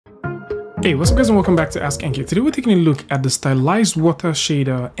Hey, what's up guys and welcome back to askNK. Today we're taking a look at the Stylized water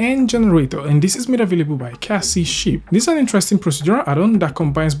shader and generator, and this is made available by Ship. This is an interesting procedural add-on that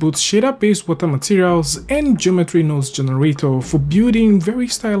combines both shader-based water materials and geometry nodes generator for building very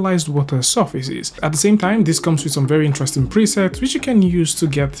stylized water surfaces. At the same time, this comes with some very interesting presets which you can use to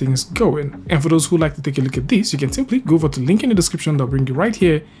get things going. And for those who like to take a look at this, you can simply go over to the link in the description that'll bring you right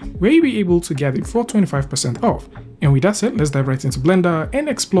here, where you'll be able to get it for 25% off. And with that said, let's dive right into Blender and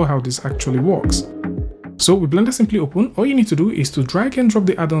explore how this actually works. So with Blender simply open, all you need to do is to drag and drop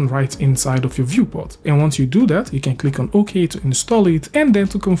the add-on right inside of your viewport. And once you do that, you can click on OK to install it, and then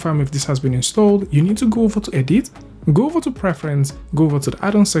to confirm if this has been installed, you need to go over to Edit, go over to Preference, go over to the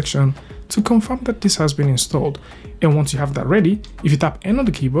add-on section to confirm that this has been installed. And once you have that ready, if you tap N on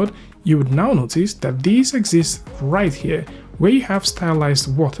the keyboard, you would now notice that these exist right here, where you have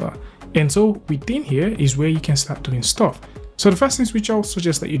Stylized water. And so within here is where you can start doing stuff. So the first things which I'll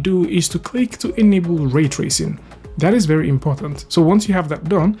suggest that you do is to click to enable ray tracing. That is very important. So once you have that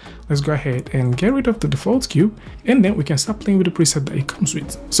done, let's go ahead and get rid of the default cube, and then we can start playing with the preset that it comes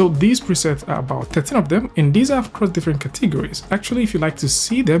with. So these presets are about 13 of them, and these are across different categories. Actually, if you like to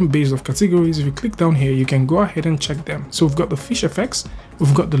see them based off categories, if you click down here, you can go ahead and check them. So we've got the fish effects,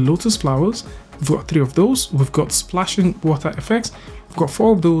 we've got the lotus flowers, we've got 3 of those, we've got splashing water effects, we've got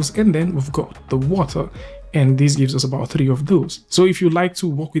 4 of those, and then we've got the water. And this gives us about 3 of those. So if you like to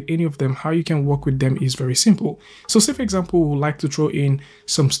work with any of them, how you can work with them is very simple. So say for example, we would like to throw in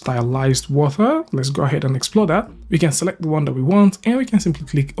some stylized water. Let's go ahead and explore that. We can select the one that we want, and we can simply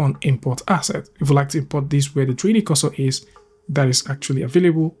click on import asset. If we like to import this where the 3D cursor is, that is actually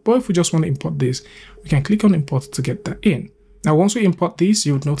available. But if we just want to import this, we can click on import to get that in. Now, once we import this,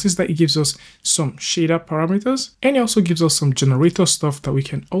 you would notice that it gives us some shader parameters, and it also gives us some generator stuff that we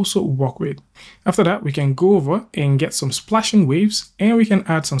can also work with. After that, we can go over and get some splashing waves, and we can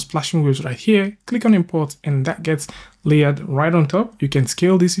add some splashing waves right here. Click on import, and that gets layered right on top. You can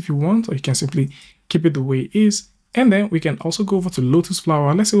scale this if you want, or you can simply keep it the way it is. And then we can also go over to lotus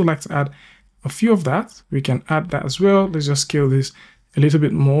flower. Let's say we'd like to add a few of that. We can add that as well. Let's just scale this a little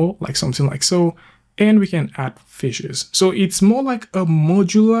bit more, like something like so. And we can add fishes. So it's more like a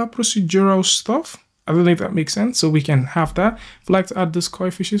modular procedural stuff. I don't know if that makes sense. So we can have that. If we like to add these koi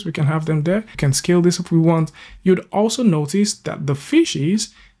fishes, we can have them there. We can scale this if we want. You'd also notice that the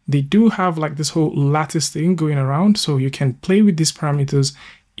fishes, they do have like this whole lattice thing going around. So you can play with these parameters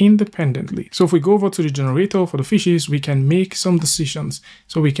independently. So if we go over to the generator for the fishes, we can make some decisions.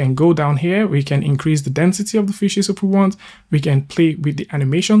 So we can go down here, we can increase the density of the fishes if we want. We can play with the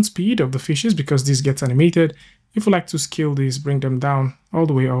animation speed of the fishes because this gets animated. If we like to scale these, bring them down all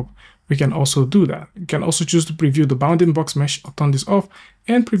the way up, we can also do that. You can also choose to preview the bounding box mesh or turn this off,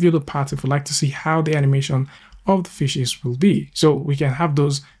 and preview the path if we like to see how the animation of the fishes will be. So we can have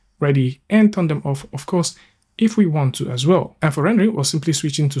those ready and turn them off, of course, if we want to as well. And for rendering, we're simply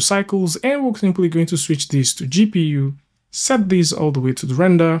switching to cycles, and we're simply going to switch this to GPU, set these all the way to the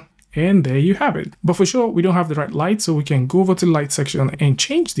render, and there you have it. But for sure, we don't have the right light, so we can go over to the light section and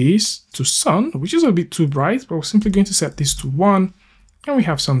change this to sun, which is a bit too bright, but we're simply going to set this to 1, and we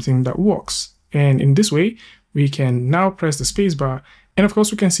have something that works. And in this way, we can now press the spacebar, and of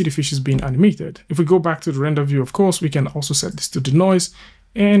course, we can see the fishes being animated. If we go back to the render view, of course, we can also set this to the noise,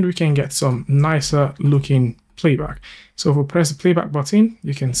 and we can get some nicer looking playback. So if we press the playback button,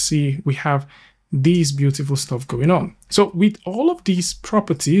 you can see we have these beautiful stuff going on. So with all of these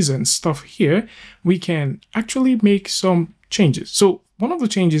properties and stuff here, we can actually make some changes. So one of the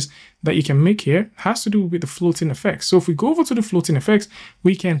changes that you can make here has to do with the floating effects. So if we go over to the floating effects,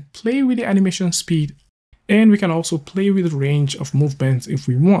 we can play with the animation speed, and we can also play with the range of movement if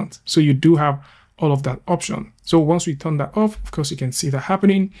we want. So you do have all of that option. So once we turn that off, of course, you can see that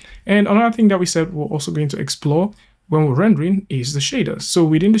happening. And another thing that we said we're also going to explore when we're rendering is the shaders. So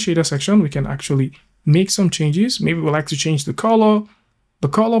within the shader section, we can actually make some changes. Maybe we like to change the color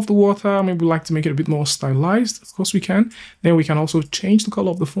of the water. Maybe we like to make it a bit more stylized. Of course we can. Then we can also change the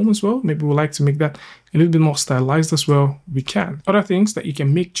color of the foam as well. Maybe we like to make that a little bit more stylized as well. We can. Other things that you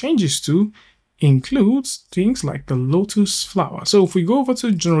can make changes to includes things like the lotus flower. So if we go over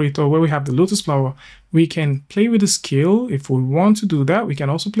to the generator where we have the lotus flower, we can play with the scale if we want to do that. We can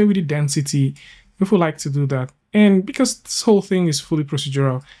also play with the density if we like to do that. And because this whole thing is fully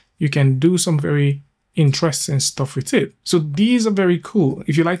procedural, you can do some very interesting stuff with it. So these are very cool.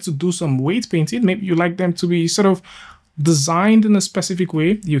 If you like to do some weight painting, maybe you like them to be sort of designed in a specific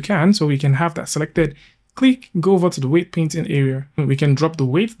way, you can. So we can have that selected. Click, go over to the weight painting area. We can drop the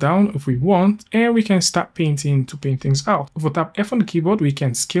weight down if we want, and we can start painting to paint things out. If we tap F on the keyboard, we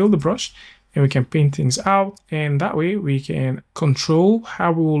can scale the brush, and we can paint things out, and that way we can control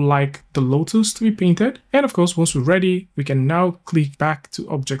how we would like the Lotus to be painted. And of course, once we're ready, we can now click back to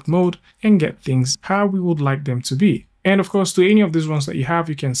object mode and get things how we would like them to be. And of course, to any of these ones that you have,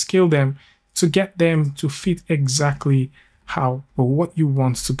 you can scale them to get them to fit exactly how or what you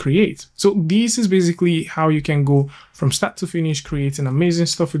want to create. So this is basically how you can go from start to finish creating amazing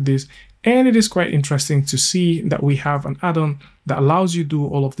stuff with this. And it is quite interesting to see that we have an add-on that allows you to do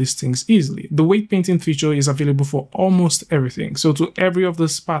all of these things easily. The weight painting feature is available for almost everything. So to every of the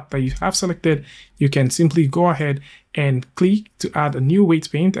spot that you have selected, you can simply go ahead and click to add a new weight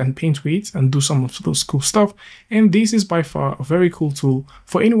paint and paint weight and do some of those cool stuff. And this is by far a very cool tool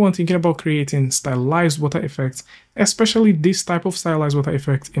for anyone thinking about creating stylized water effects, especially this type of stylized water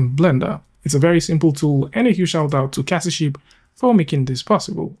effect in Blender. It's a very simple tool, and a huge shout out to Cassie Sheep for making this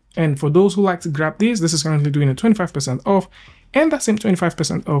possible. And for those who like to grab this is currently doing a 25% off, and that same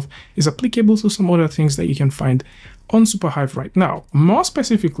 25% off is applicable to some other things that you can find on Superhive right now. More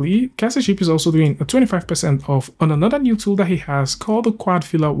specifically, Cassie Sheep is also doing a 25% off on another new tool that he has called the Quad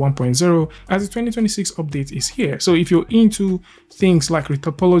Filler 1.0, as the 2026 update is here. So if you're into things like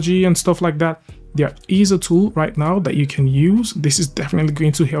retopology and stuff like that, there is a tool right now that you can use. This is definitely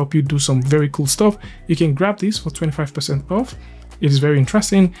going to help you do some very cool stuff. You can grab this for 25% off. It is very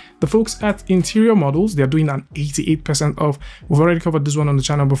interesting. The folks at Interior Models, they're doing an 88% off. We've already covered this one on the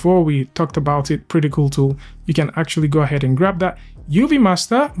channel before. We talked about it. Pretty cool tool. You can actually go ahead and grab that.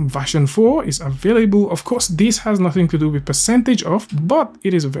 UVPackmaster version 4 is available. Of course, this has nothing to do with percentage off, but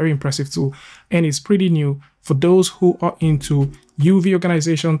it is a very impressive tool and it's pretty new for those who are into UV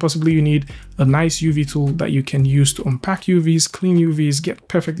organization. Possibly you need a nice UV tool that you can use to unpack UVs, clean UVs, get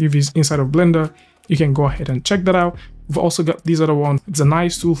perfect UVs inside of Blender. You can go ahead and check that out. We've also got this other one. It's a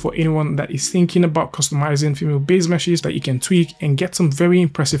nice tool for anyone that is thinking about customizing female base meshes that you can tweak and get some very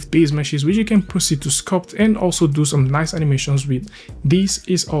impressive base meshes which you can proceed to sculpt and also do some nice animations with. This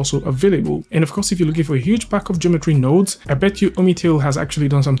is also available. And of course, if you're looking for a huge pack of geometry nodes, I bet you Omitail has actually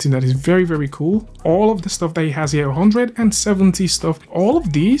done something that is very, very cool. All of the stuff that he has here, 170 stuff, all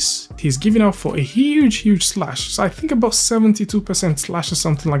of these he's giving out for a huge slash. So I think about 72% slash or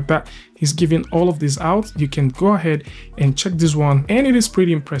something like that. He's giving all of this out. You can go ahead and check this one, and it is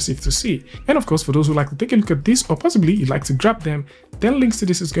pretty impressive to see. And of course, for those who like to take a look at this, or possibly you'd like to grab them, then links to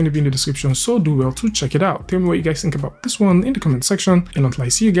this is going to be in the description, so do well to check it out. Tell me what you guys think about this one in the comment section, and until I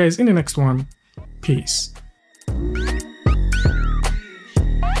see you guys in the next one, peace.